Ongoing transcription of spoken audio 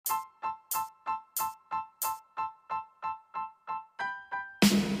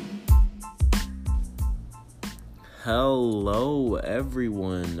Hello,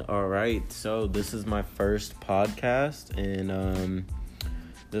 everyone. All right, so this is my first podcast, and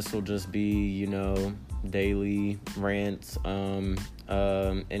this will just be, daily rants,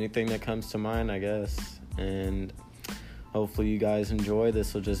 anything that comes to mind, I guess. And hopefully, you guys enjoy.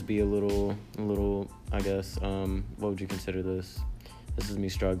 This will just be a little, I guess. What would you consider this? This is me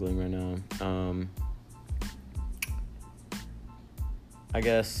struggling right now. I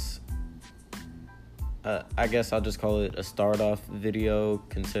guess I'll just call it a start-off video,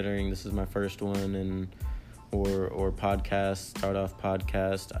 considering this is my first one, or podcast, start-off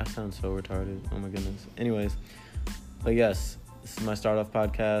podcast. I sound so retarded. Oh my goodness. Anyways, but yes, this is my start-off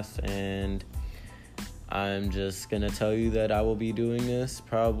podcast, and I'm just gonna tell you that I will be doing this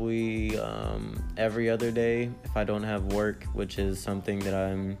probably every other day if I don't have work, which is something that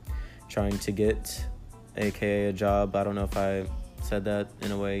I'm trying to get, aka a job. I don't know if I said that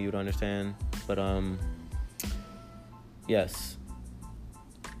in a way you would understand, but yes,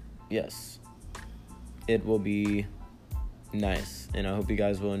 it will be nice, and I hope you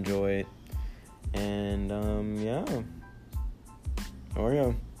guys will enjoy it. And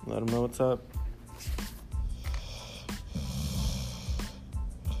Oreo, let them know what's up.